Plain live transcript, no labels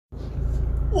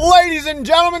Ladies and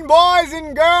gentlemen, boys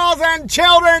and girls, and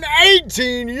children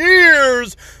 18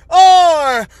 years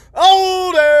or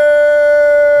older.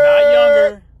 Not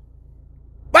younger.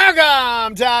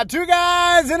 Welcome to Two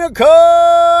Guys in a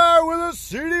Car with a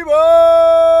CD boy.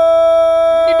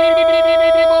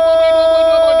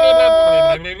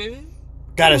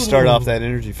 Gotta start off that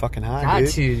energy fucking high,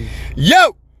 dude.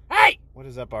 Yo! Hey! What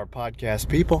is up, our podcast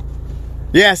people?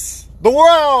 Yes, the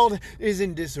world is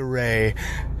in disarray.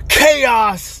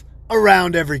 Chaos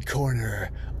around every corner.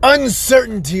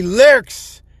 Uncertainty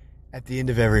lurks at the end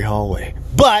of every hallway.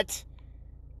 But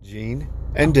Gene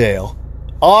and Dale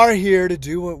are here to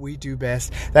do what we do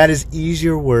best. That is ease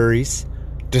your worries,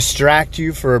 distract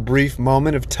you for a brief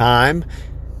moment of time,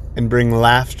 and bring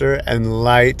laughter and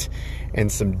light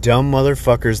and some dumb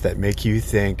motherfuckers that make you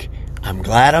think, I'm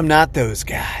glad I'm not those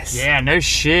guys. Yeah, no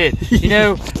shit. You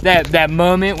know, that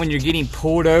moment when you're getting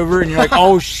pulled over and you're like,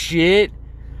 oh shit.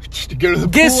 To go to the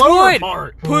Guess what?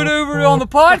 Put over on the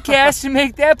podcast and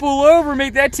make that pull over,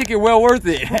 make that ticket well worth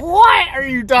it. What are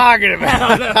you talking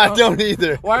about? I don't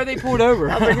either. Why are they pulled over?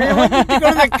 I was like, man, why did you go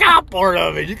to the cop part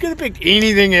of it? You could have picked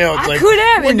anything else. I like, could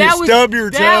have. When And you that stub your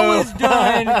toe.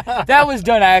 That was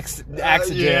done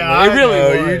accidentally. Yeah, it really I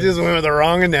know. was. You just went with the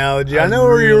wrong analogy. I know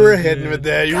where you were heading with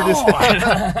that. You were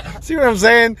just see what I'm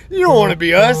saying? You don't want to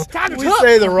be us. We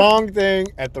say the wrong thing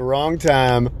at the wrong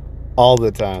time all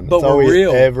the time. But That's all we're we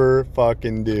real. ever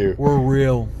fucking do. We're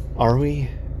real. Are we?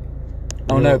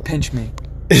 Oh no, pinch me.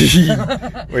 We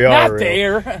are Not real.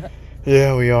 there.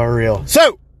 Yeah, we are real.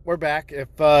 So we're back.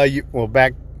 If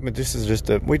back. But this is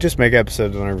we just make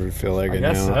episodes whenever we feel like it.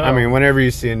 guess now. so. I mean, whenever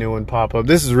you see a new one pop up,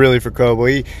 this is really for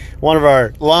Kobo. One of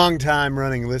our long-time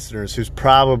running listeners, who's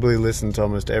probably listened to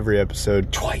almost every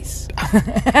episode twice.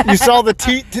 You saw the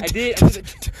teeth. I did.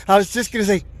 I was just gonna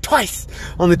say twice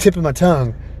on the tip of my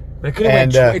tongue. It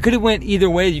could have went either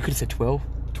way. You could have said 12.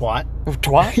 Twat.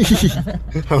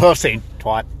 Twat? I love saying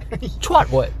twat. Twat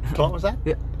what? Twat was that?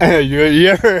 Yeah. You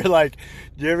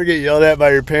ever get yelled at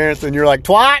by your parents and you're like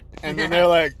twat, and then they're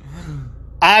like,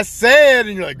 I said,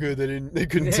 and you're like, good, they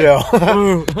couldn't tell.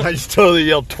 I just totally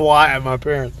yelled twat at my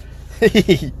parents.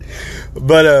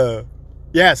 But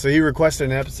yeah, so he requested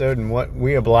an episode, and what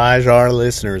we oblige our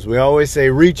listeners. We always say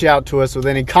reach out to us with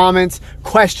any comments,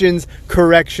 questions,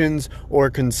 corrections, or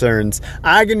concerns.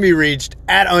 I can be reached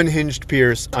at Unhinged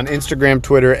Pierce on Instagram,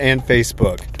 Twitter, and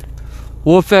Facebook.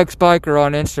 WolfX Biker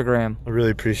on Instagram. I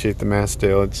really appreciate the mask,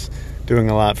 Dale. It's doing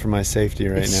a lot for my safety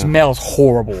right now. It smells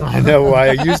horrible. I know.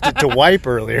 I used it to wipe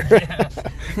earlier.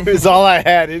 It was all I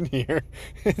had in here.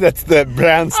 That's the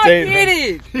brown stain. I get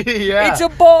it. Yeah. It's a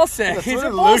ball sack. That's It's what a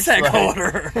it ball looks sack like.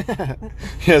 holder.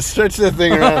 Yeah, stretch that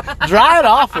thing around. Dry it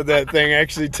off with that thing,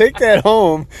 actually. Take that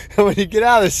home, and when you get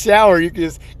out of the shower, you can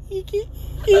just...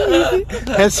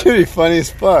 That's really funny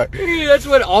as fuck. That's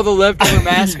what all the leftover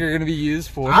masks are going to be used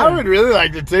for. I would really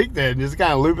like to take that and just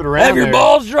kind of loop it around Have your there.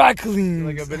 balls dry clean.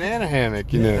 Like a banana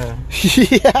hammock, you know.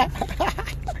 Yeah.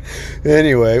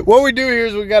 Anyway, what we do here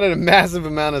is we got a massive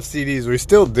amount of CDs. We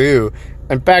still do.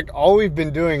 In fact, all we've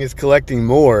been doing is collecting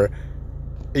more,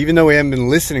 even though we haven't been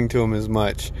listening to them as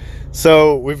much.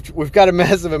 So we've got a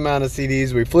massive amount of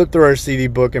CDs. We flip through our CD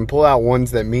book and pull out ones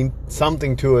that mean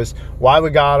something to us, why we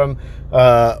got them,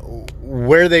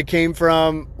 where they came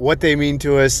from, what they mean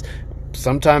to us.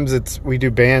 Sometimes we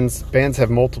do bands. Bands have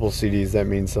multiple CDs that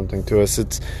mean something to us.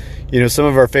 It's, some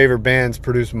of our favorite bands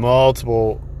produce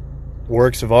multiple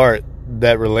works of art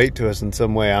that relate to us in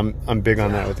some way. I'm big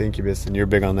on that with Incubus, and you're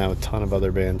big on that with a ton of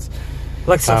other bands.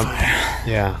 Like so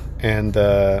Yeah, and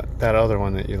that other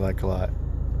one that you like a lot.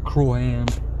 Cruel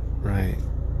Hand. Right.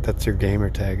 That's your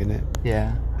gamer tag, isn't it?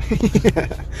 Yeah.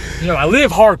 I live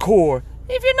hardcore.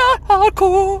 If you're not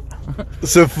hardcore.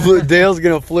 So Dale's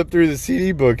going to flip through the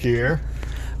CD book here.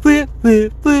 Flip,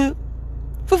 flip, flip.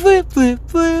 Flip, flip,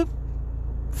 flip.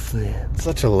 Flip.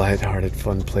 Such a lighthearted,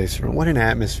 fun place. What an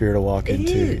atmosphere to walk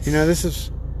into. is.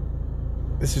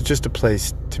 This is just a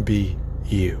place to be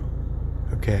you.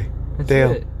 Okay? That's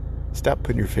Dale, it. stop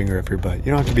putting your finger up your butt. You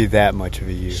don't have to be that much of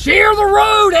a you. Share the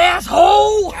road,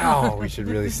 asshole! Oh, we should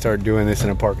really start doing this in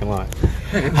a parking lot.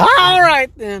 All right,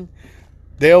 then.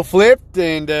 Dale flipped,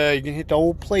 and you can hit the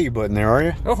old play button there, are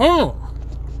you? Uh-huh.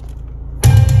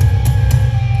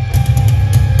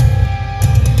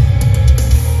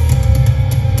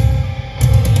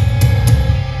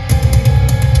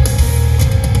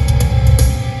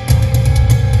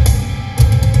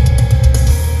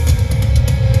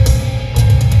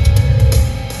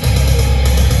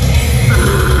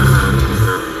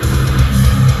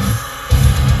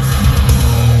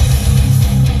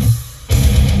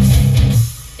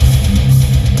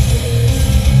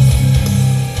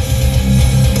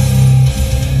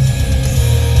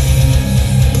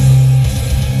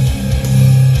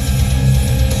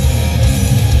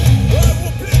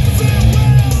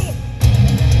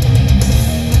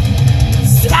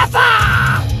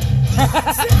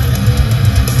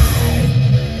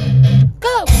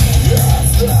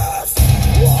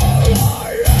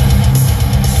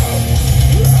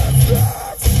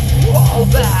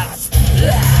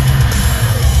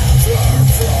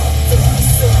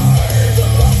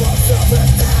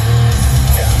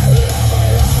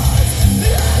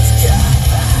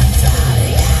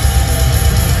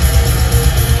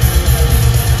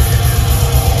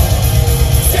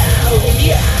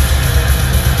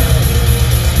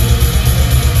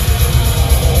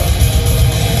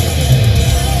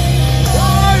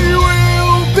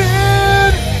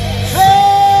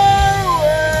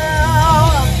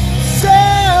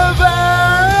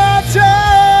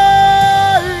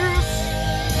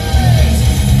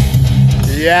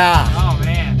 Yeah. Oh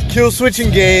man. Killswitch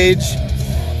Engage,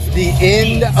 The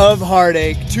End of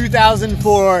Heartache,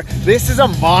 2004. This is a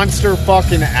monster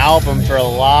fucking album for a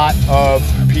lot of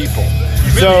people.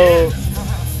 So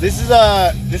this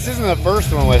isn't the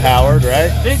first one with Howard,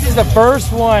 right? This is the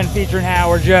first one featuring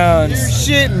Howard Jones.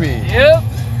 You're shitting me. Yep.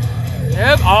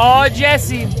 Oh,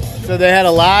 Jesse. So they had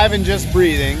Alive and Just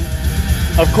Breathing.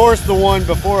 Of course, the one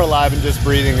before Alive and Just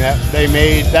Breathing that they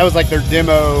made, that was like their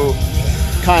demo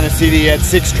kind of CD. It had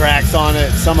 6 tracks on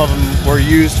it. Some of them were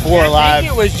used for Alive. I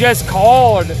think it was just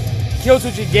called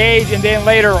Killswitch Engage, and then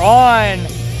later on,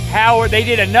 Howard, they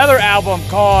did another album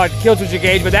called Killswitch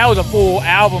Engage, but that was a full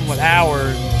album with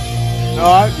Howard.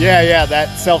 Yeah,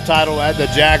 that self-titled had the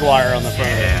Jaguar on the front.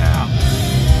 Yeah.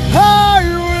 I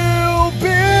will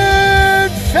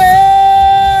bid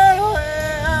farewell.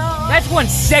 That's one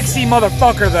sexy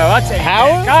motherfucker, though. I'd say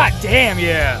Howard? God damn,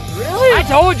 yeah. Really? I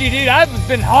told you, dude. I've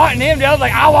been haunting him. Dude. I was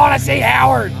like, I want to see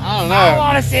Howard. I don't know. I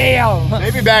want to see him.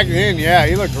 Maybe back then, yeah,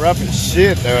 he looked rough as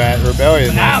shit though at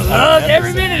Rebellion. I loved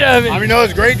every minute of it. I mean, it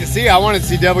was great to see. I wanted to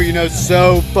see Devil You Know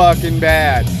so fucking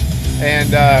bad. And,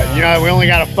 you know, we only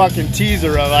got a fucking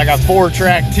teaser of like a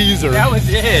 4-track teaser. That was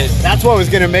it. That's what was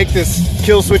going to make this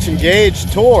Killswitch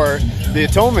Engage tour, the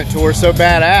Atonement tour, so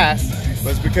badass,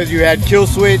 was because you had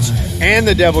Killswitch and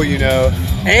the Devil You Know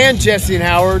and Jesse and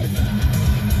Howard.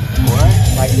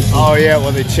 What? Oh, yeah,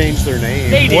 well, they changed their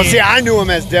name. They did. Well, see, I knew him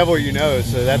as Devil You Know,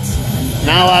 so that's...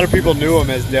 Not a lot of people knew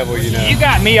him as Devil You Know. You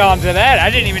got me onto that.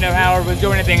 I didn't even know Howard was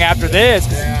doing anything after this.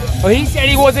 Yeah. Well, he said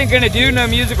he wasn't going to do no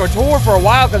music or tour for a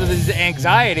while because of his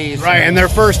anxieties. Right, and their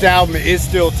first album is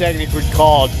still technically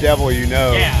called Devil You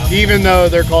Know, Yeah. even though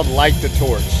they're called Light the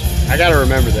Torch. I gotta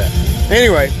remember that.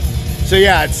 Anyway, so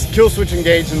yeah, it's Killswitch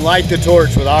Engage and Light the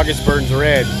Torch with August Burns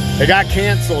Red. They got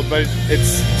canceled, but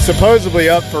it's supposedly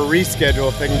up for reschedule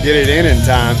if they can get it in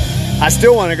time. I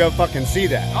still want to go fucking see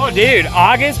that. Oh, dude,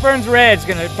 August Burns Red's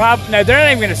going to no, they're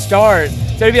not even going to start.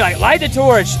 So it'd be like, Light the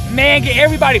Torch, man, get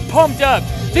everybody pumped up.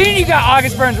 Then you got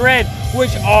August Burns Red,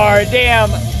 which are, damn,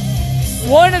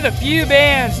 one of the few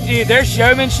bands, dude, their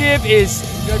showmanship is,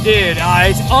 dude,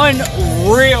 it's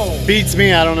unreal. Beats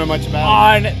me, I don't know much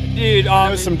about it. Dude, I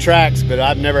know some tracks, but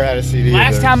I've never had a CD.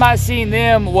 Last time I seen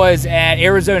them was at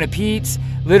Arizona Pete's.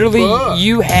 Literally,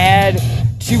 you had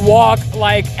to walk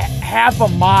like half a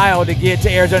mile to get to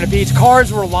Arizona Pete's.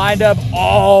 Cars were lined up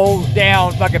all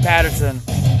down fucking Patterson.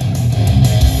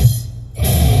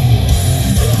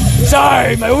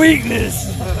 Sorry, my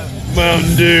weakness.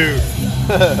 Mountain Dew.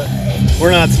 We're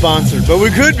not sponsored, but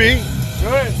we could be.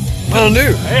 Good. Mountain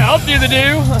Dew. Hey, I'll do the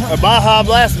do. A Baja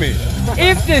Blast Me.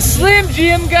 If the Slim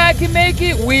Jim guy can make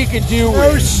it, we can do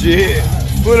Oh it. shit.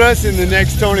 Put us in the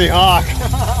next Tony Hawk.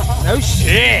 No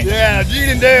shit. Yeah, Gene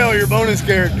and Dale, your bonus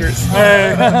characters.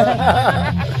 Hey.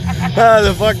 How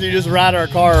the fuck you just ride our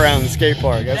car around the skate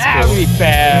park? That's That cool. would be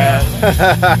bad.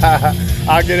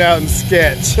 I'll get out and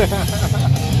sketch.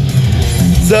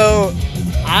 So,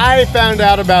 I found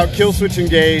out about Killswitch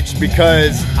Engage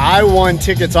because I won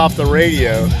tickets off the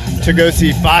radio to go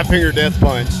see Five Finger Death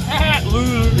Punch.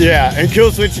 Yeah, and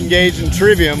Killswitch Engage and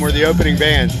Trivium were the opening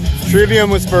bands. Trivium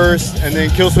was first, and then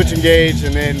Killswitch Engage,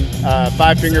 and then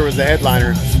Five Finger was the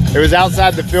headliner. It was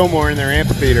outside the Fillmore in their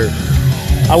amphitheater.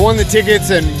 I won the tickets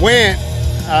and went,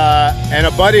 and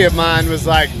a buddy of mine was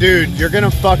like, dude, you're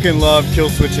gonna fucking love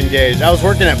Killswitch Engage. I was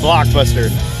working at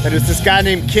Blockbuster, and it's this guy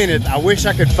named Kenneth. I wish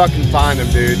I could fucking find him,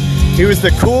 dude. He was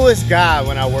the coolest guy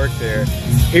when I worked there.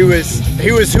 He was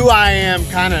who I am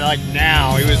kind of like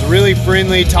now. He was really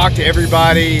friendly, talked to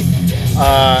everybody,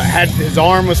 had his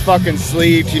arm was fucking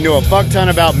sleeved. He knew a fuck ton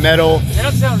about metal. They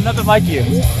don't sound nothing like you.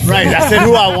 Right, I said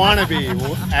who I want to be.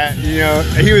 You know,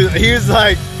 he was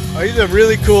like, oh, he's a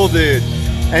really cool dude.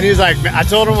 And he was like, I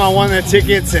told him I won the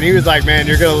tickets, and he was like, man,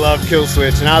 you're gonna love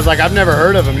Killswitch. And I was like, I've never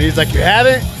heard of him. And he's like, you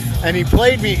haven't? And he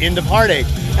played me End of Heartache.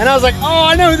 And I was like, oh,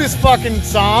 I know this fucking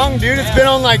song, dude. It's been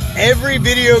on like every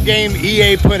video game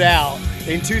EA put out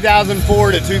in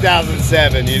 2004 to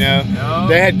 2007, you know? No.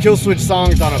 They had Killswitch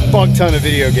songs on a fuck ton of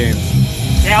video games.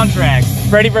 Soundtracks.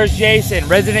 Freddy vs. Jason,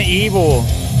 Resident Evil.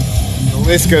 The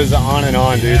list goes on and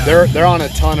on, dude. They're on a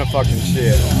ton of fucking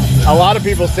shit. A lot of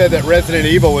people said that Resident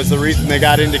Evil was the reason they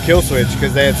got into Killswitch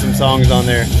because they had some songs on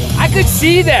there. I could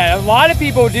see that. A lot of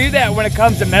people do that when it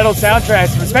comes to metal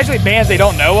soundtracks, especially bands they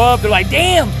don't know of. They're like,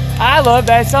 damn, I love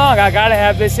that song. I gotta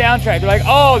have this soundtrack. They're like,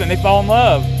 oh, then they fall in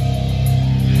love.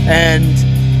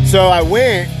 And so I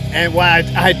went, and when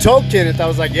I told Kenneth, I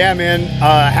was like, yeah, man,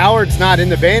 Howard's not in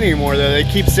the band anymore, though. They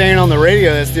keep saying on the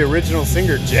radio that's the original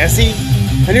singer, Jesse.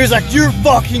 And he was like, you're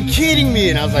fucking kidding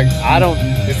me. And I was like,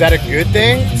 is that a good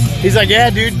thing? He's like, yeah,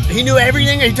 dude, he knew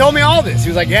everything. He told me all this. He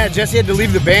was like, yeah, Jesse had to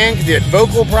leave the band because he had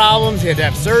vocal problems. He had to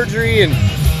have surgery and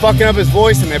fucking up his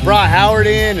voice, and they brought Howard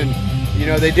in, and, you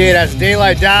know, they did As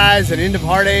Daylight Dies and End of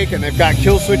Heartache, and they've got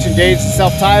Killswitch Engaged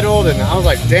self-titled, and I was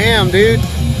like, damn, dude.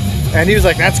 And he was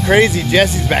like, that's crazy,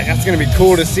 Jesse's back. That's going to be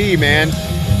cool to see, man.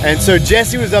 And so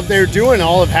Jesse was up there doing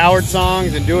all of Howard's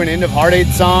songs and doing End of Heartache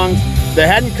songs. They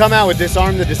hadn't come out with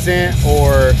Disarm the Descent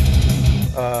or,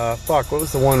 what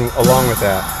was the one along with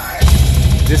that?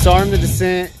 Disarm the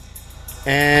Descent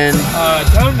and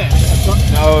Atonement.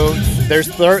 No, there's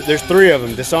three of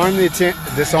them. Disarm the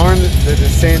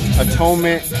Descent,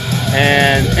 Atonement,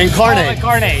 and Incarnate. Oh,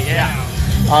 Incarnate,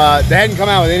 yeah. They hadn't come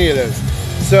out with any of those,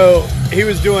 so he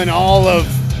was doing all of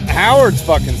Howard's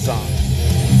fucking songs,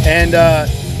 and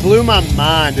blew my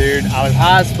mind, dude. I was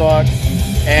high as fuck,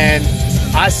 and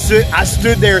I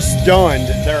stood there stunned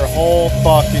their whole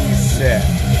fucking set,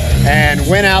 and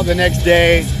went out the next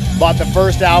day. Bought the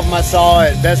first album I saw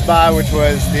at Best Buy, which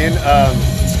was the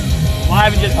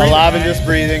Alive and Just Breathing. Alive and Just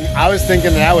Breathing. I was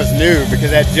thinking that was new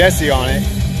because it had Jesse on it.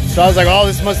 So I was like, oh,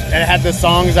 this must, it had the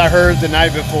songs I heard the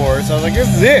night before. So I was like, this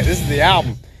is it. This is the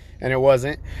album. And it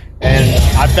wasn't. And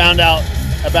I found out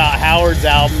about Howard's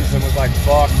albums and was like,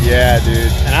 fuck yeah, dude.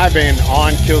 And I've been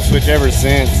on Killswitch ever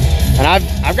since. And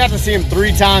I've got to see him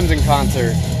 3 times in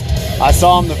concert. I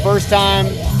saw him the first time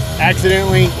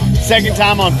accidentally, second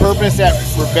time on purpose at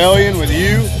Rebellion with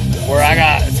you, where I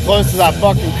got as close as I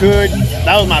fucking could.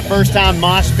 That was my first time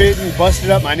mosh pitting, busted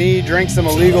up my knee, drank some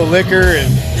illegal liquor,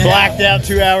 and blacked out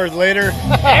 2 hours later.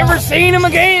 Never seen him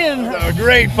again. A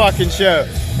great fucking show.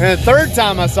 And the third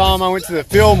time I saw him, I went to the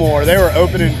Fillmore. They were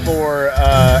opening for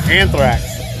Anthrax,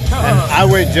 and I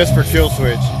went just for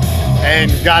Killswitch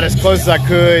and got as close as I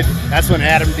could. That's when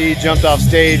Adam D jumped off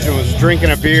stage and was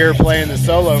drinking a beer, playing the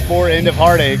solo for End of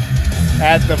Heartache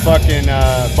at the fucking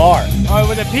bar. Oh,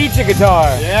 with a pizza guitar.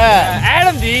 Yeah.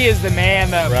 Adam D is the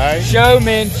man, though. Right?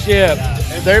 Showmanship.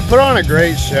 They put on a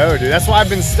great show, dude. That's why I've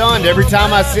been stunned every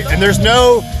time I see. And there's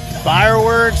no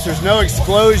fireworks, there's no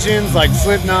explosions like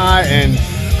Slipknot and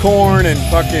Korn and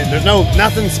fucking. There's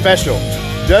nothing special.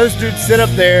 Those dudes sit up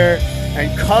there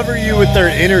and cover you with their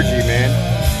energy, man.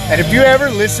 And if you ever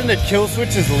listen to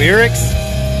Killswitch's lyrics,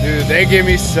 dude, they give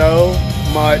me so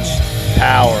much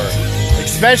power.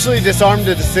 Especially Disarm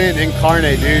the Descent,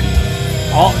 Incarnate, dude.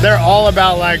 They're all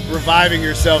about like reviving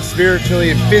yourself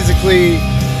spiritually and physically,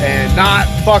 and not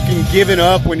fucking giving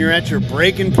up when you're at your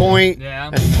breaking point,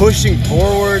 and pushing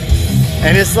forward.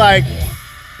 And it's like,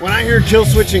 when I hear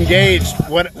Killswitch Engaged,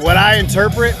 what I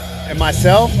interpret in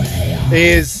myself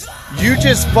is, you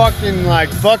just fucking like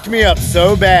fucked me up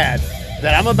so bad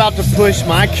that I'm about to push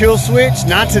my kill switch,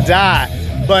 not to die,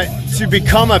 but to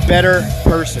become a better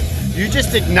person. You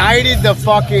just ignited the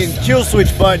fucking kill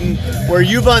switch button where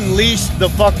you've unleashed the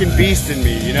fucking beast in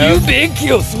me, you know? You big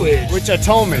kill switch. Which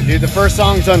Atonement, dude. The first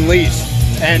song's Unleashed.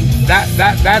 And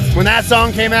that's when that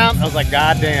song came out, I was like,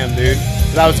 God damn, dude.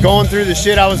 'Cause I was going through the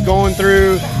shit I was going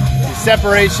through, the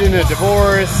separation, the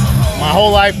divorce, my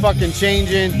whole life fucking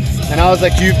changing. And I was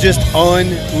like, you've just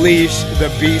unleashed the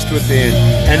beast within.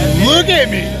 And look at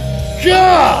me.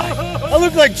 God, I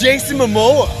look like Jason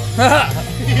Momoa.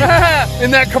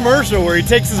 In that commercial where he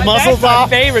takes his muscles off.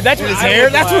 That's my favorite. That's what his I hair.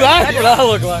 look That's like. what I That's look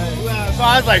what I look like. So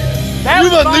I was like, That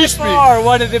you've was by unleashed me. far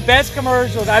one of the best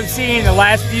commercials I've seen in the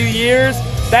last few years.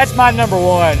 That's my number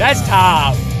one. That's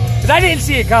top. Because I didn't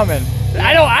see it coming.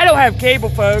 I don't have cable,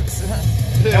 folks.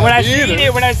 And when I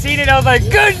seen it, I was like,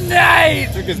 good night.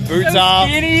 Took his boots So off.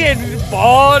 skinny and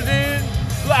bald, dude.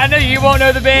 I know you won't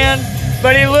know the band,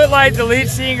 but he looked like the lead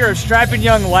singer of Strapping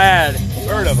Young Lad.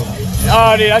 Heard of him.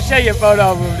 Oh, dude, I'll show you a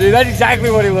photo of him, dude. That's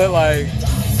exactly what he looked like.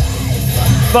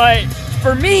 But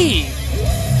for me,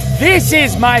 this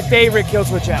is my favorite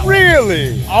Killswitch album.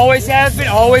 Really? Always has been,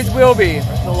 always will be.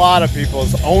 That's a lot of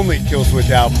people's only Killswitch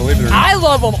album, believe it or not. I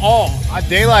love them all. As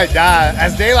Daylight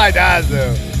Dies,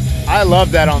 though, I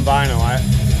love that on vinyl.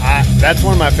 That's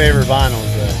one of my favorite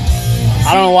vinyls, though.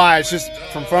 I don't know why. It's just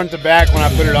from front to back when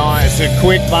I put it on. It's a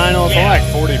quick vinyl. It's only like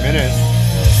 40 minutes.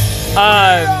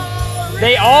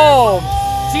 They all...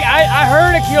 See, I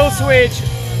heard a Killswitch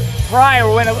prior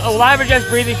when Alive and Just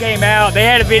Breathing came out. They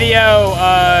had a video,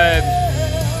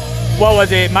 what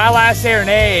was it? My Last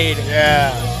Serenade.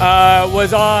 Yeah.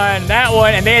 Was on that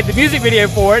one, and they had the music video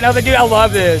for it. And I was like, dude, I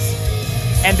love this.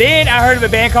 And then I heard of a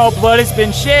band called Blood Has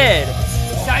Been Shed.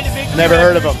 Signed to Victory Never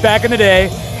heard of them. Back in the day.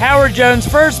 Howard Jones'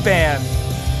 first band.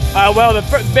 Well, the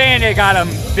first band that got him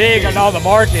big on all the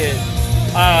market.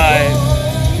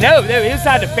 No, he was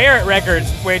signed to Ferret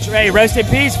Records, which, hey, rest in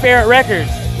peace, Ferret Records.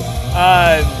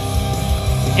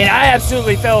 And I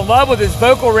absolutely fell in love with his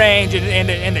vocal range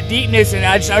and the deepness, and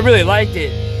I really liked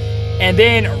it. And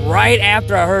then right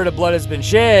after I heard "A Blood Has Been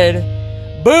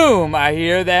Shed," boom, I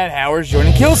hear that Howard's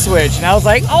joining Killswitch, and I was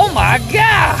like, oh my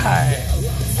god!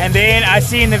 And then I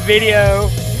seen the video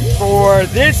for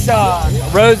this song,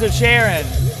 "Rose of Sharon,"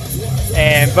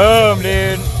 and boom,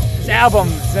 dude, this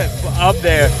album's up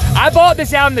there. I bought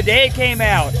this album the day it came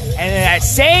out, and in that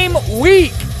same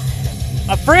week,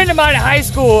 a friend of mine in high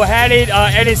school had it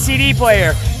at his CD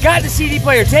player. Got the CD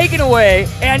player taken away,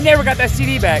 and I never got that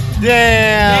CD back.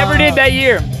 Damn. Never did that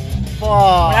year. Fuck.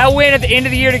 When I went at the end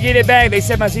of the year to get it back, they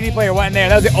said my CD player wasn't there.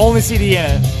 That was the only CD in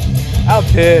it. I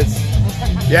was pissed.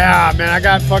 Yeah, man, I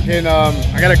got fucking,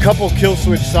 I got a couple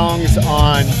Killswitch songs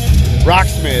on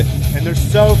Rocksmith, and they're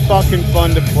so fucking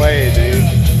fun to play, dude.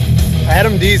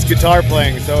 Adam D's guitar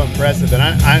playing is so impressive, and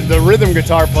I'm the rhythm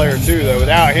guitar player too, though.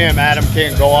 Without him, Adam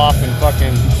can't go off and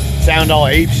fucking sound all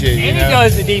ape shit, you And know? he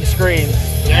does the deep screams.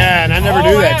 Yeah, and I never Oh,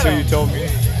 knew that till Adam. you told me.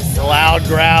 The loud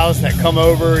growls that come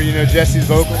over, you know, Jesse's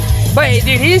vocal. But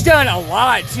dude, he's done a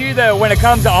lot too, though, when it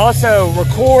comes to also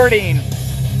recording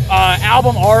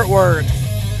album artwork.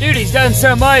 Dude, he's done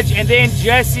so much. And then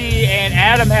Jesse and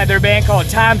Adam had their band called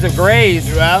Times of Grace.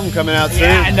 New album coming out soon.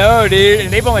 Yeah, I know, dude.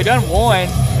 And they've only done one.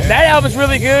 That album's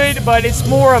really good, but it's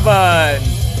more of a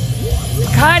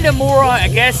kind of more, I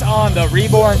guess, on the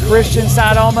Reborn Christian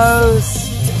side almost.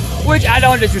 Which I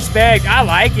don't disrespect. I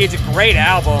like it. It's a great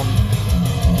album.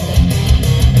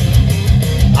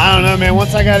 I don't know, man.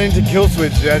 Once I got into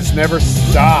Killswitch, I just never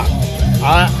stopped.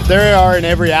 They are in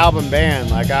every album band.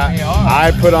 Like They are.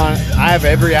 I have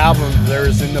every album.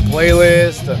 There's in the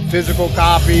playlist, physical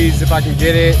copies if I can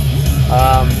get it.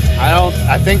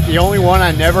 I think the only one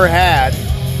I never had.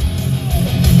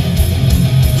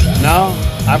 No,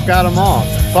 I've got them all.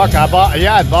 Fuck, I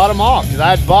bought them all because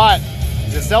I had bought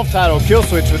the self-titled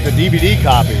Killswitch with the DVD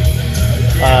copy.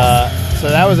 So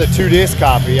that was a 2-disc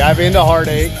copy. I have Into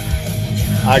Heartache.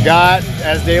 I got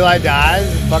As Daylight Dies,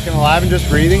 Fucking Alive and Just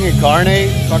Breathing,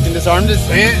 Incarnate, Fucking Disarmed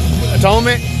Descent,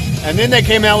 Atonement. And then they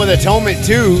came out with Atonement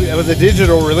 2. It was a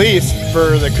digital release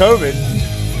for the COVID.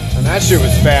 And that shit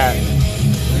was fat.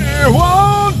 It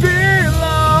won't be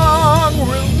long,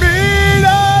 we'll meet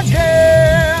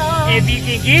again. If you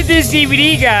can get this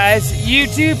DVD, guys, you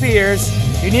too, Pierce,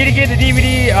 you need to get the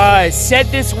DVD,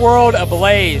 Set This World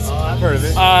Ablaze. Oh, I've heard of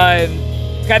it.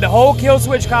 It's got the whole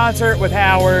Killswitch concert with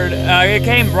Howard. It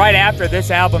came right after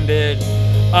this album did.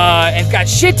 And it's got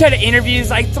shit ton of interviews,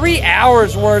 like 3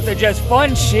 hours worth of just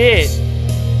fun shit.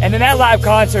 And then that live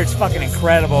concert's fucking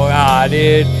incredible.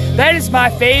 Dude. That is my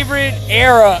favorite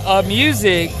era of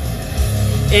music.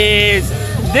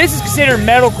 This is considered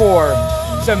metalcore.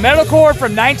 So metalcore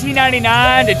from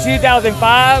 1999 to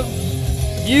 2005,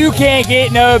 you can't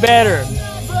get no better.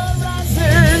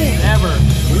 Ever.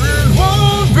 It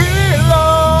won't be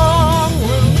long,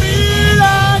 we'll meet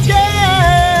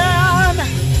again.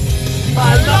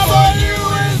 My love for you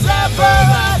is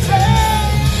everlasting.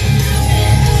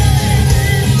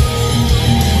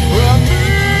 We'll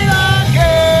meet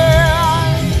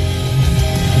again.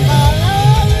 My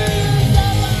love is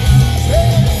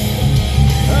everlasting.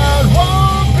 It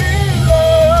won't be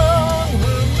long,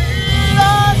 we'll meet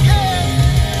again.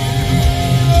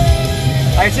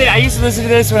 Like I said, I used to listen to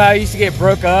this when I used to get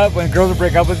broke up, when girls would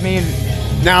break up with me. And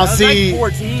Now I was see, like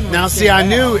 14 when now it see, came I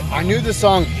out. knew the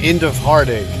song "End of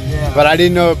Heartache," Yeah. but I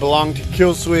didn't know it belonged to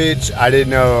Killswitch. I didn't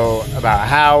know about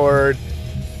Howard.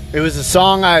 It was a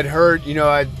song I'd heard. You know,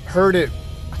 I'd heard it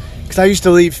because I used to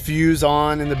leave Fuse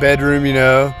on in the bedroom. You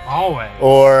know, Always.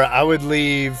 or I would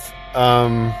leave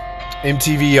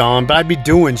MTV on, but I'd be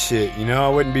doing shit. You know, I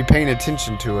wouldn't be paying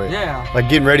attention to it. Yeah. Like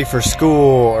getting ready for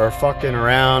school or fucking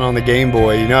around on the Game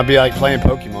Boy. You know, I'd be like playing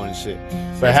Pokemon and shit.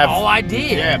 But That's all I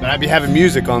did. Yeah, but I'd be having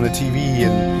music on the TV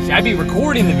and See, I'd be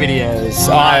recording the videos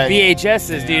Right. on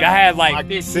VHSs, dude. I had like my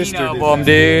 15 sister of did them, that.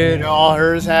 dude. You know, all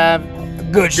hers have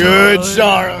Good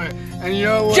Charlotte. And you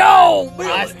know what? Joe!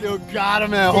 I still got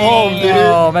them at home, dude.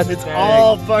 Damn, that's it's big.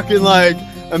 all fucking like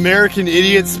American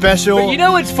Idiot special. But you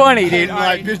know what's funny, dude? And,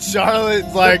 like Good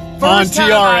Charlotte's like on First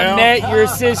time I TRL. met your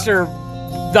sister,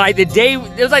 like the day,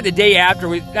 it was like the day after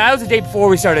that was the day before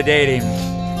we started dating.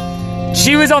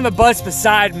 She was on the bus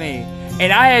beside me,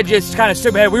 and I had just kind of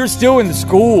stood my head. We were still in the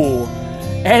school,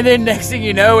 and then next thing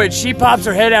you know, she pops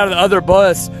her head out of the other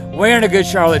bus wearing a Good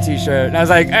Charlotte t-shirt, and I was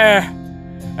like,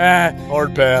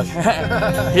 Hard pass.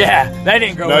 yeah, that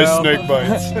didn't go Nice well. snake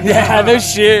bites. Yeah, no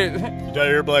shit. You dye your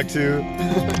hair black too?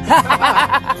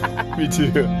 Me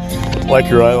too. Like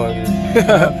your eyeliner.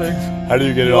 How do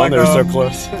you get it on Like, there so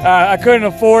close? I couldn't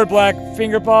afford black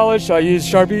finger polish, so I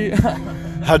used Sharpie.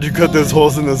 How'd you cut those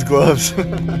holes in those gloves? Do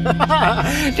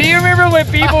you remember when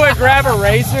people would grab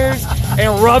erasers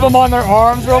and rub them on their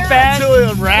arms real fast?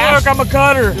 Until it rash. Look, I'm a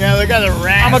cutter. Yeah, they got a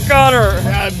rash. I'm a cutter.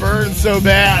 Yeah, it burns so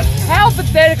bad. How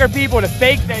pathetic are people to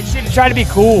fake that shit and try to be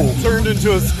cool? Turned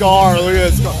into a scar. Look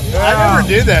at that scar. I never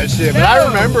did that shit, but I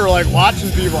remember like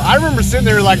watching people. I remember sitting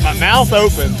there like my mouth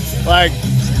open, like,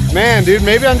 man, dude,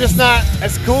 maybe I'm just not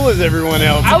as cool as everyone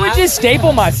else. I would just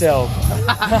staple myself.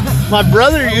 My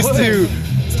brother used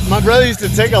to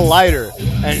take a lighter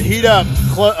and heat up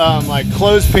like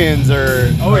clothespins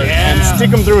and stick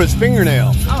them through his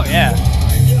fingernail. Oh yeah,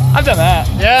 I've done that.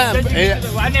 Yeah,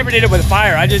 I never did it with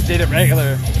fire. I just did it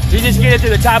regular. You just get it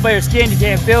through the top of your skin. You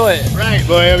can't feel it. right.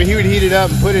 But I mean, he would heat it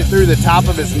up and put it through the top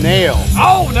of his nail.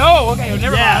 Oh no! Okay,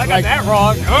 never mind. I got that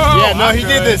wrong. Oh, yeah, no, he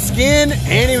did the skin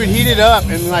and he would heat it up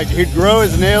and like he'd grow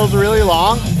his nails really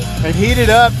long and heat it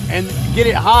up and get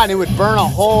it hot and it would burn a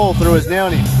hole through his nail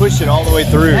and he'd push it all the way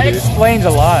through. That dude. explains a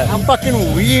lot. How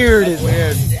fucking weird is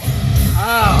this?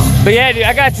 Oh. But yeah, dude,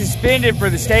 I got suspended for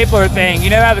the stapler thing.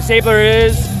 You know how the stapler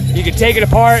is? You could take it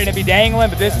apart and it'd be dangling,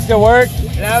 but this would still work.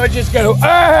 And I would just go to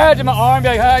my arm, be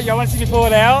like, y'all want to see me pull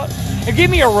it out? And give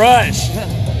me a rush.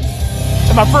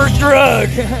 And my first drug.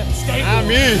 Not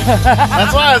me.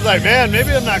 That's why I was like, man,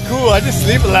 maybe I'm not cool. I just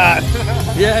sleep a lot.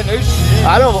 Yeah, no shit.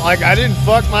 I didn't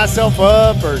fuck myself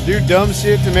up or do dumb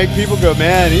shit to make people go,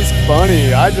 man, he's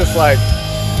funny. I just like,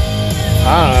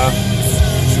 I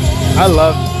don't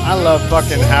know. I love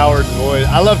fucking Howard's voice.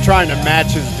 I love trying to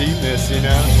match his deepness, you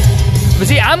know? But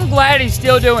see, I'm glad he's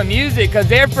still doing music, because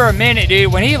there for a minute,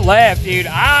 dude, when he left, dude,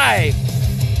 I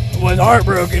was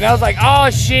heartbroken. I was like,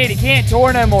 oh shit, he can't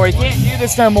tour no more. He can't do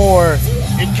this no more.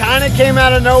 It kind of came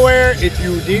out of nowhere if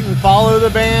you didn't follow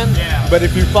the band. Yeah. But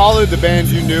if you followed the band,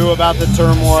 you knew about the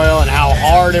turmoil and how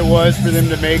hard it was for them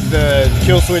to make the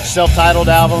Killswitch self-titled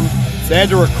album. They had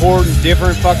to record in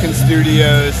different fucking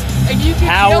studios. And you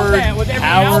can tell that with every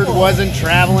Howard album. wasn't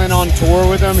traveling on tour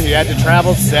with them. He had to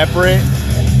travel separate.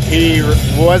 He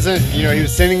wasn't, he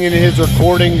was sending in his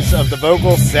recordings of the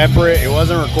vocals separate. He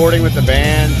wasn't recording with the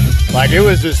band. Like, it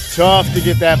was just tough to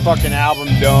get that fucking album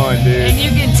done, dude. And you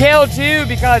can tell, too,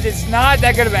 because it's not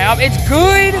that good of an album. It's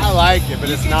good. I like it, but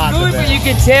it's not good, the but best. you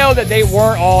can tell that they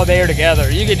weren't all there together.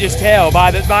 You can just tell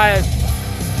by the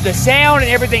sound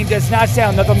and everything does not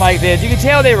sound nothing like this. You can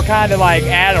tell they were kind of like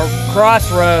at a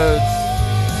crossroads.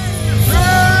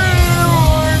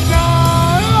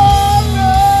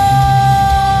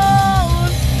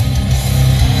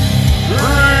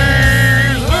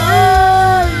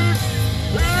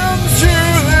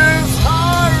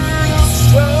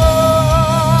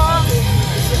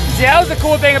 See, that was the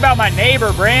cool thing about my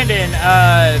neighbor Brandon.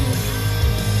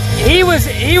 He was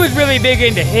really big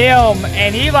into him,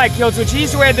 and he liked Killswitch. He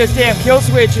used to wear this damn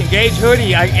Killswitch Engage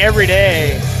hoodie like every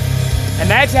day, and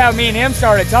that's how me and him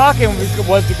started talking.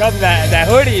 Was because of that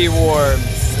hoodie he wore.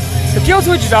 The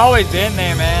Killswitch has always been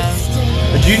there, man.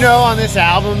 Did you know on this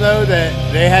album though that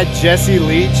they had Jesse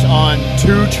Leach on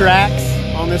 2 tracks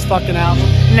on this fucking album?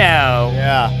 No.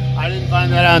 Yeah, I didn't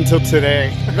find that out until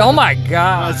today. Oh my I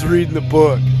god. was reading the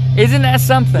book. Isn't that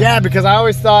something? Yeah, because I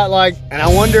always thought like, and I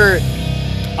wonder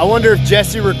if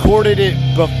Jesse recorded it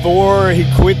before he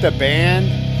quit the band.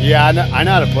 Yeah, I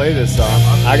know how to play this song.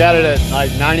 I got it at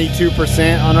like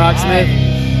 92% on Rocksmith.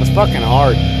 It's fucking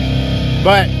hard.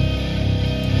 But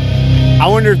I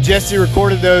wonder if Jesse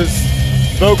recorded those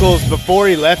vocals before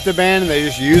he left the band and they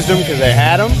just used them because they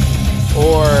had them,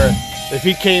 or if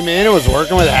he came in and was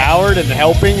working with Howard and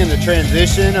helping in the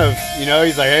transition of,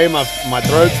 he's like, hey, my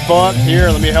throat's fucked. Here,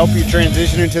 let me help you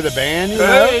transition into the band. Who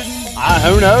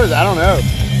knows? I don't know.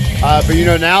 But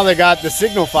now they got the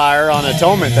Signal Fire on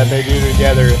Atonement that they do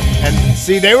together. And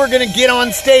see, they were going to get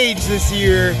on stage this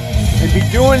year and be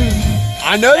doing,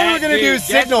 I know they were going to do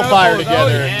Signal Fire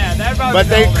together, but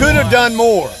they could have done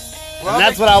more. And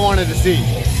that's what I wanted to see.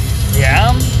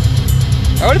 Yeah?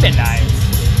 That would have been nice.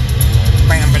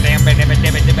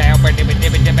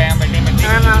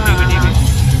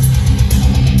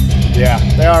 Yeah,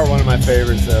 they are one of my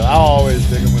favorites, though. I'll always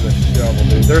dig them with a shovel,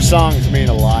 dude. Their songs mean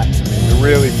a lot to me. They're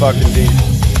really fucking deep.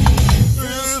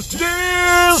 This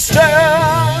distance,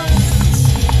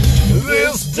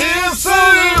 this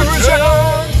disillusion,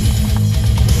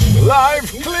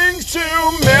 life clings to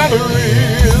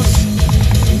memories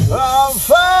of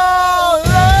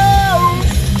fallout.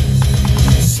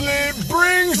 Sleep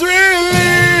brings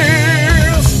release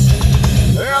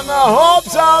and the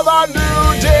hopes of a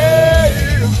new day.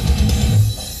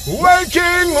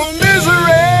 Waking the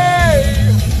misery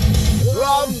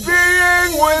of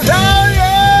being without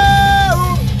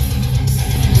you.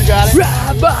 You got it?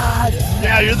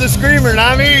 Yeah, you're the screamer,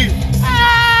 not me.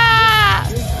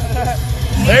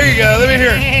 There you go. Let me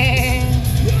hear it.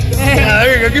 Yeah,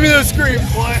 there you go. Give me those screams,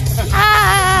 boy.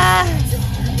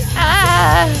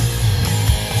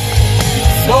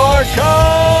 For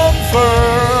comfort,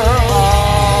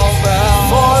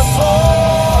 for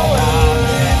soul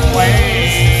and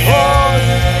weight, for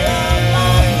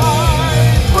my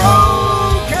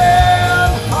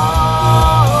broken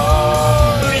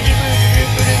heart.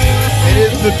 It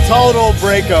is the total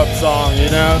breakup song, you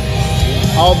know?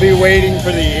 I'll be waiting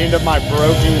for the end of my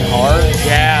broken heart.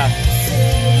 Yeah.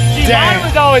 See, Dang. mine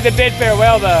was always a bid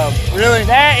farewell, though. Really?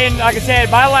 That, and like I said,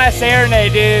 my last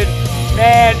serenade, dude.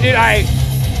 Man, dude,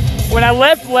 when I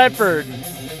left Ledford,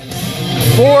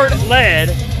 Ford led,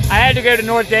 I had to go to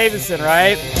North Davidson,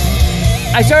 right?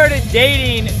 I started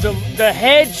dating the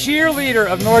head cheerleader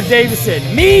of North Davidson.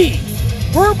 Me!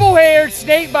 Purple-haired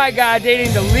snakebite guy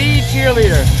dating the lead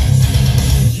cheerleader.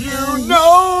 You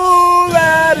know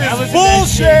that is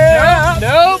bullshit.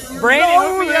 Nope. Brandon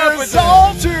hooked me up with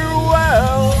all too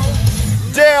well.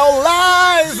 Dale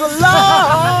lies a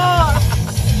lot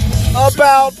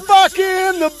about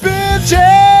fucking the bitches.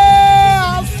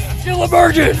 still a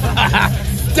virgin.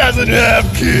 Doesn't have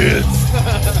kids.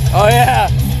 Oh yeah.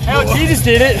 Hell, Jesus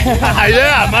did it.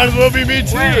 Yeah, might as well be me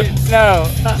too. Wait, no.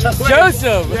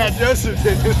 Joseph. Yeah, Joseph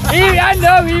did it. I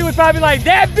know he was probably like,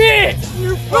 that bitch!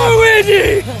 Who is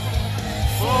he?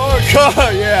 Oh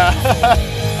God, yeah.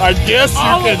 I guess you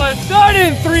All can. of a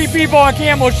sudden, 3 people on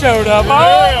Camel showed up.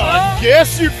 Yeah, I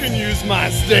guess you can use my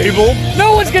stable.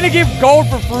 No one's gonna give gold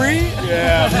for free.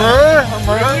 Yeah, myrrh.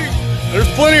 There's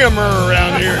plenty of myrrh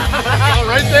around here.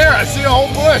 Right there, I see a whole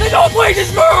bush. This whole place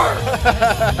is myrrh.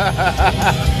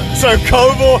 So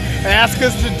Koval asked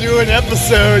us to do an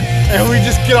episode, and we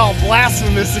just get all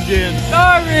blasphemous again.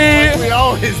 Sorry. Like we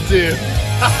always do.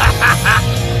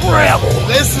 Rebel.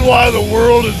 This is why the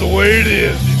world is the way it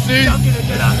is. You see?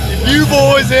 If you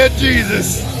boys had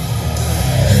Jesus,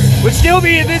 Would still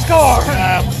be in this car.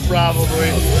 probably.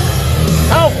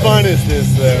 How fun is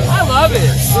this, though? I love it.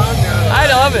 I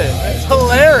love it. It's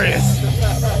hilarious.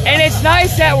 And it's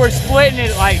nice that we're splitting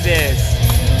it like this.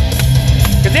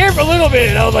 Because there for a little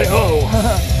bit, I was like, oh,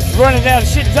 running down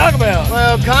shit to talk about.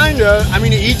 Well, kind of. I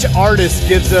mean, each artist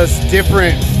gives us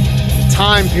different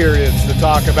time periods to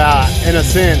talk about, in a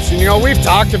sense. And, you know, we've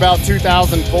talked about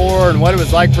 2004 and what it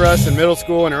was like for us in middle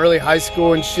school and early high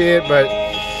school and shit, but,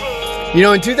 you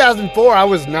know, in 2004, I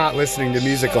was not listening to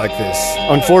music like this,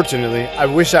 unfortunately. I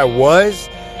wish I was,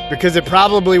 because it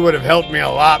probably would have helped me a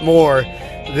lot more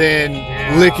than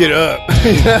Lick It Up.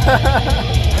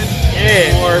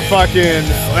 Or fucking,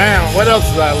 wow, what else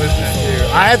was I listening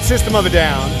to? I had System of a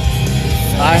Down.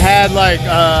 I had like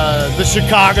the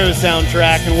Chicago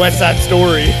soundtrack and West Side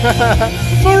Story.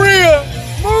 Maria!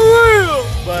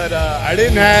 But I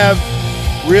didn't have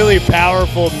really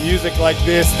powerful music like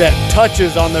this that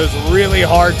touches on those really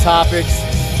hard topics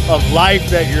of life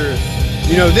that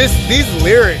you know, these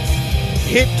lyrics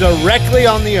hit directly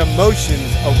on the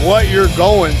emotions of what you're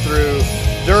going through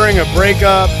during a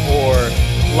breakup or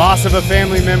loss of a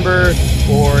family member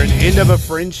or an end of a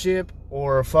friendship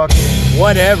or a fucking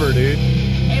whatever, dude.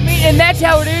 I mean, and that's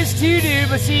how it is too, dude.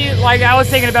 But see, like I was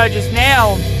thinking about it just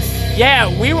now. Yeah,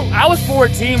 I was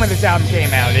 14 when this album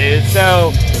came out, dude.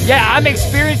 So yeah, I'm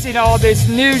experiencing all this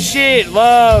new shit,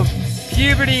 love,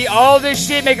 puberty, all this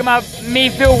shit making me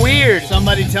feel weird.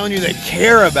 Somebody telling you they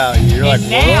care about you. You're And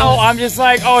like, now what? I'm just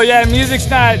like, oh yeah, music's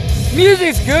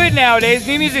good nowadays.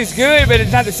 New music's good, but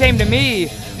it's not the same to me.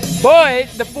 But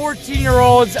the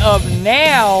 14-year-olds of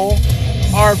now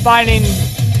are finding,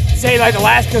 say, like the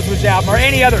Last Christmas album or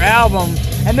any other album,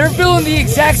 and they're feeling the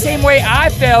exact same way I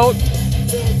felt.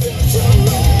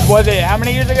 Was it how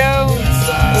many years ago?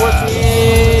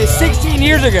 16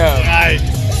 years ago. Right.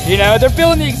 You know, they're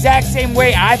feeling the exact same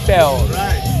way I felt.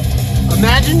 Right.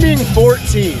 Imagine being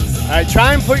 14. All right,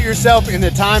 try and put yourself in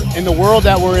the world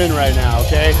that we're in right now,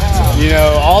 okay? Wow. You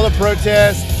know, all the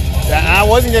protests. I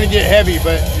wasn't going to get heavy,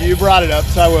 but you brought it up,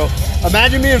 so I will.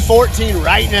 Imagine being 14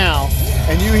 right now,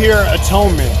 and you hear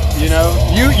Atonement, you know?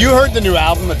 You heard the new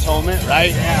album, Atonement,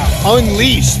 right? Yeah.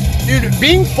 Unleashed. Dude,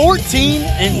 being 14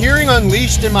 and hearing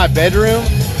Unleashed in my bedroom,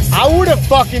 I would have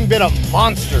fucking been a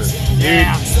monster, dude.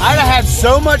 Yeah. I'd have had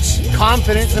so much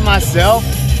confidence in myself,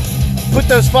 put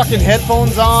those fucking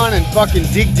headphones on and fucking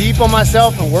dig deep on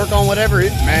myself and work on whatever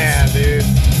it, man, dude.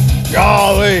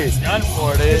 Golly. Done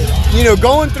for it, dude. You know,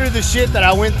 going through the shit that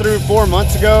I went through 4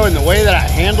 months ago and the way that I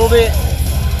handled it,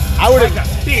 I would have... Like a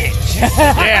bitch.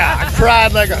 Yeah, I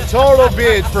cried like a total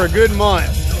bitch for a good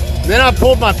month. Then I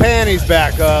pulled my panties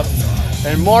back up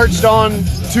and marched on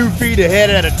 2 feet ahead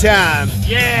at a time.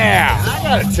 Yeah. I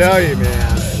gotta tell you,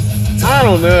 man, I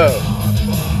don't know.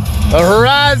 The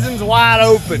horizon's wide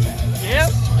open. Yep.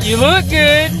 You look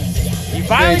good. You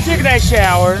finally took that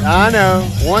shower. I know.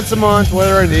 Once a month,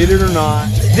 whether I need it or not.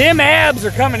 Them abs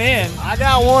are coming in. I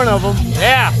got one of them.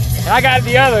 Yeah. And I got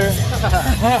the other.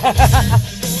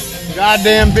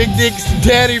 Goddamn Big Dick's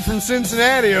daddy from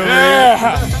Cincinnati over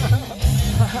Yeah. here.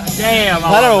 Damn.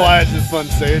 I don't know why it's just fun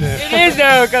saying it. It is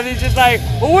though, because he's just like,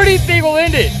 well, what do you think will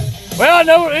end it? Well, I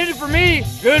know what ended for me.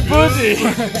 Good pussy.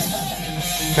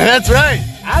 That's right.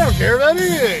 I don't care about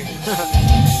anything.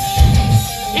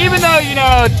 Even though, you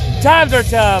know, times are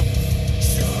tough,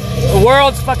 the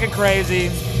world's fucking crazy.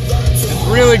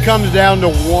 It really comes down to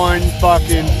one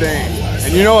fucking thing.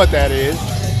 And you know what that is?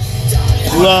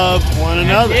 Love one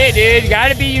another. Yeah, dude, you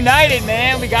gotta be united,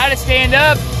 man. We gotta stand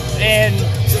up and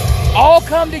all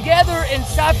come together and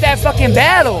stop that fucking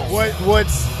battle.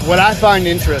 What I find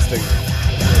interesting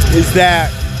is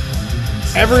that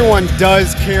everyone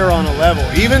does care on a level.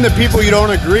 Even the people you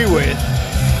don't agree with,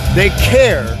 they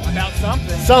care About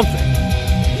something. something.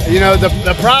 You know,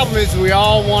 the problem is we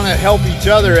all want to help each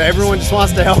other. Everyone just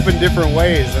wants to help in different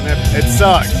ways, and it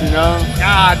sucks, you know?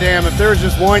 God damn, if there was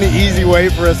just one easy way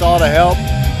for us all to help,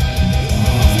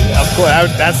 of course,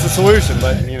 that's the solution,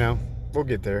 but, you know, we'll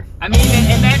get there. I mean,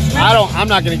 and that's I'm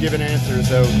not going to give an answer,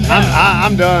 so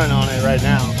I'm done on it right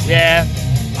now. yeah.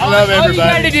 I love All you everybody.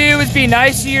 gotta do is be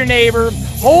nice to your neighbor,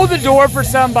 hold the door for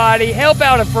somebody, help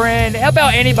out a friend, help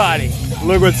out anybody.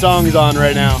 Look what song's on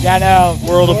right now. Yeah, I know.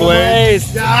 World of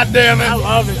Blaze. God damn it. I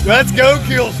love it. Let's go,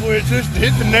 Kill Switch. Just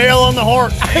hit the nail on the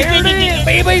heart. There it is.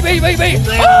 Baby, baby, baby.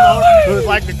 It was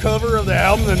like the cover of the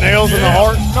album, The Nails in the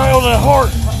Heart. Nail in the heart.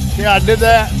 Yeah, I did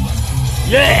that.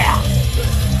 Yeah.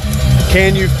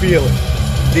 Can you feel it?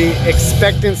 The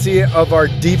expectancy of our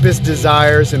deepest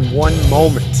desires in one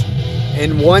moment.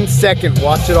 In 1 second,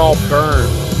 watch it all burn.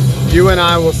 You and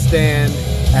I will stand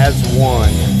as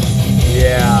one.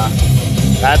 Yeah.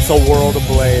 That's a world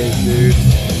ablaze, dude.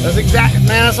 That's exactly,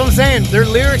 man, that's what I'm saying. Their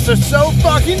lyrics are so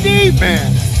fucking deep,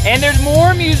 man. And there's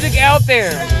more music out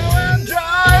there. You and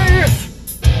I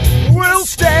will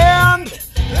stand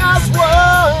as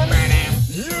one.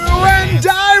 You and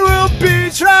I will be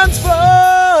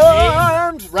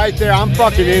transformed. Right there, I'm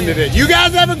fucking into it. You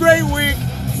guys have a great week.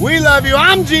 We love you.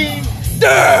 I'm Gene.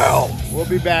 We'll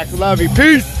be back. Love you.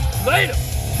 Peace. Later.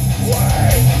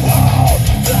 Way of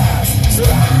death.